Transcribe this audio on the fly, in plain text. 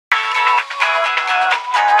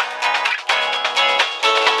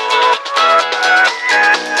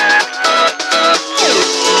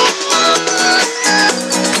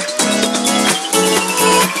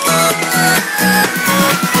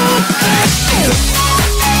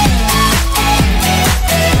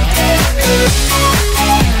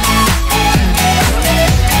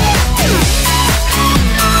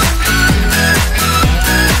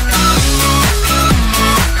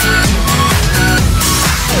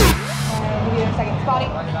Scotty.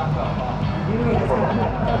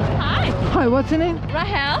 Hi. Hi, what's your name?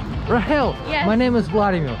 Rahel. Rahel. Yes. My name is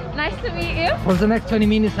Vladimir. Nice to meet you. For the next 20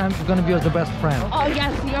 minutes, I'm gonna be your best friend. Oh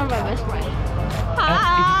yes, you're my best friend. If you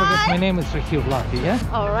Hi. forget, my name is Rahel Galato, yeah?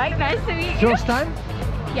 Alright, nice to meet you. First time?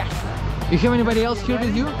 Yes. You have anybody else here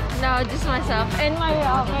with you? No, just myself. And my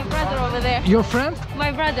brother over there. Your friend?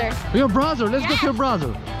 My brother. Your brother. Let's go to your Yes.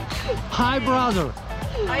 brother. Hi, brother.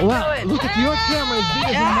 How you Wow, doing? look at your camera. It's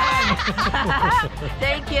bigger than mine.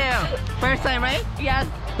 Thank you. First time, right? Yes.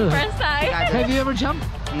 First time. Gotcha. Have you ever jumped?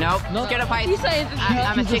 Nope. No. Scared of heights. You say it's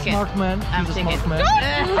I'm a He's chicken. smart man. I'm He's a chicken. smart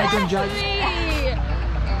man. I can judge. Me.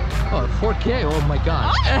 Oh, 4K. Oh my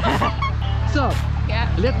God. So, Yeah.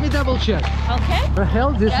 let me double check. Okay.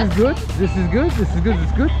 Rahel, this Yes. is good. This is good. This is good. This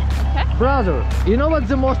is good. Okay. Brother, you know what's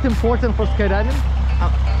the most important for skydiving?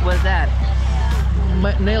 What's that?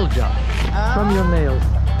 Nail job. From your nails.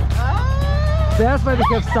 That's why we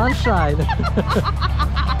have sunshine.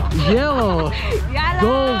 Yellow. Yellow.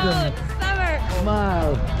 Golden. Summer.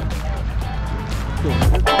 Smile.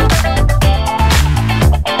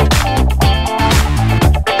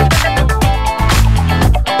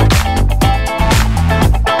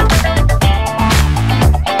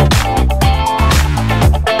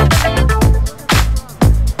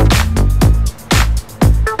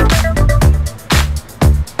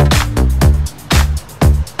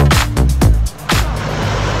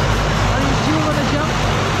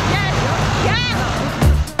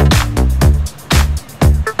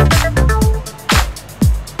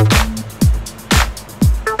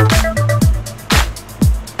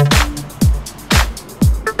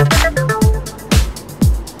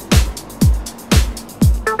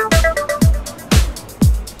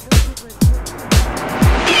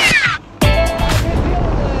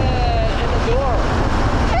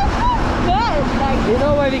 You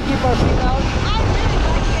know why we keep our feet out? I really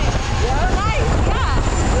like it. Yeah? Nice,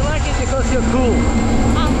 yeah. You like it because you're cool.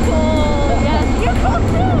 I'm cool. Yes, you're cool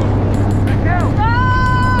too. Go! No!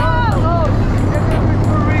 Oh, this is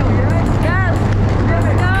for real, yeah? Yes.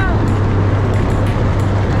 Let's go.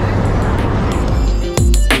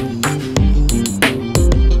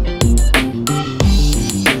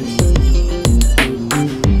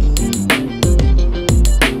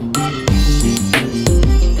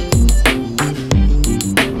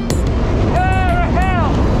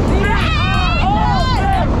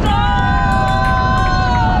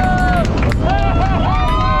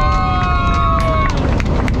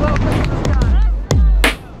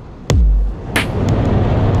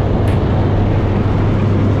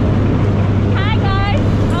 Hi guys,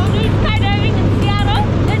 I'm doing skydiving in Seattle.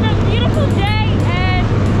 It's a beautiful day and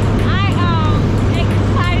I am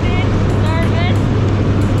excited, nervous.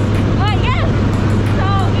 But yes, so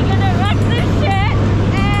we're gonna wreck this shit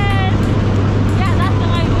and yeah, that's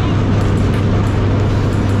what I do.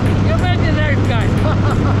 You're better than that guy.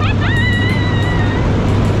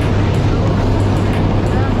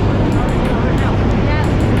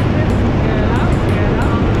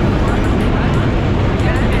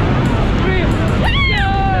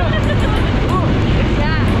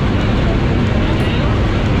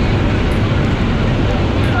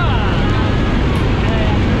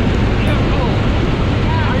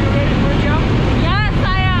 Yes,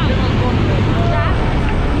 I am.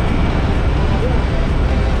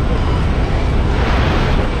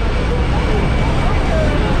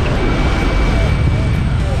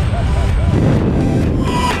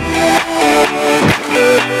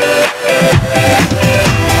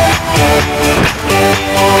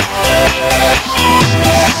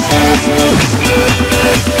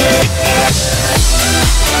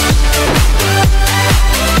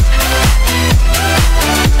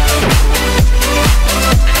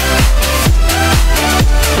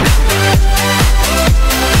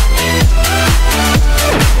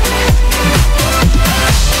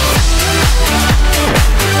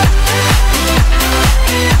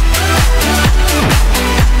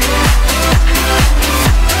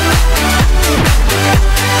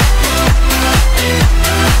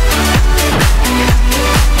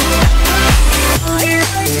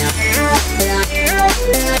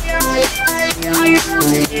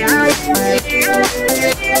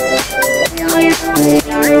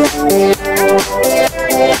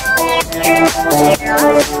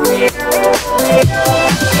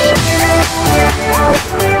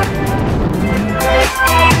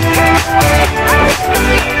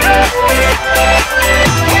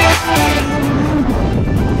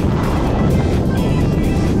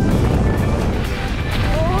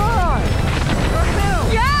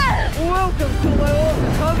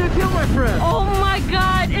 Oh my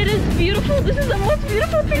god, it is beautiful. This is the most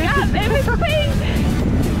beautiful thing I've ever seen.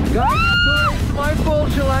 Guys, so it's my very cool.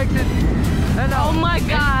 She likes it. And now, Oh my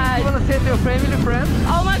God. you want to say to your family, friends?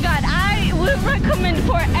 Oh my God, I would recommend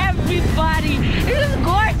for everybody. It is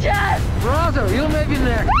gorgeous. Brother, you may be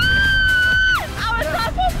next. I was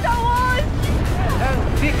top of the woods.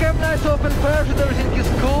 And we have nice open parachute, everything is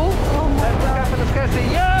cool. Oh my And look up in the sky,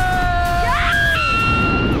 say yeah!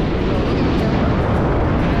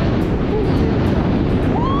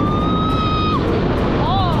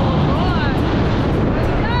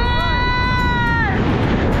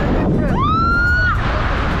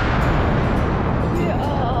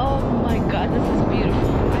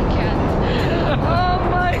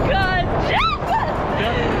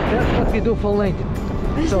 We do for landing.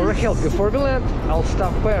 So Rahel, before we land, I'll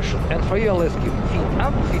stop parachute, and for you I'll ask you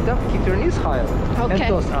feet up, keep your knees higher, Okay. and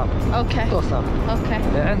toes up, Okay. toes up, Okay.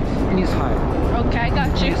 and knees higher, Okay, I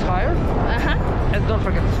got you. knees higher, Uh-huh. and don't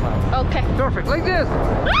forget to smile. Okay. Perfect, like this.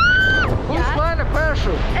 Who's Yeah. flying a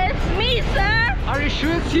parachute? It's me, sir. Are you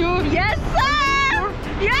sure it's you? Yes, sir.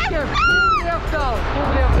 Yes, Yes. sir. Pull left down, pull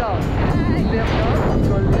left down, left down,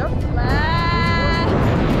 go left. Left.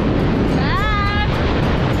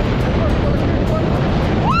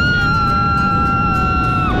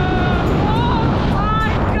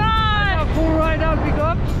 Full right out, big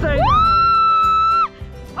up, stay down.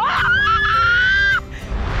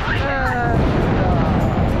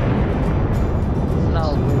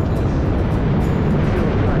 Now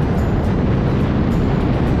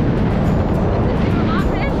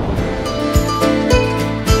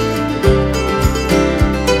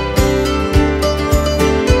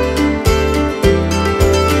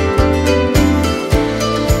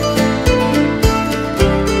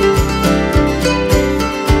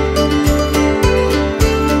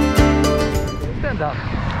stand up.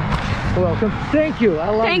 Welcome. Thank you. I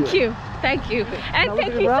love Thank you. Thank you. And Now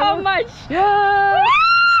thank look you so around. much. Yeah.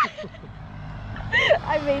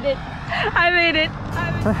 I made it. I made it.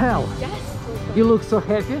 Rahel, Yes. you look so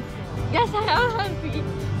happy. Yes, I am happy.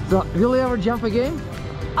 So, will you ever jump again?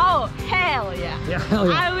 Oh, hell yeah. Yeah, hell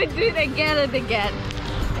yeah. I would do it again and again.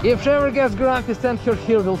 If she ever gets grumpy, send her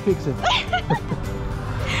here, we'll fix it.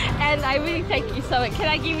 And I really thank you so much. Can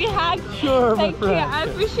I give you a hug? Sure, my Thank you. friend. I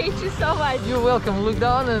appreciate you so much. You're welcome. Look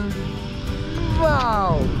down and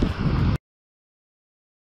wow.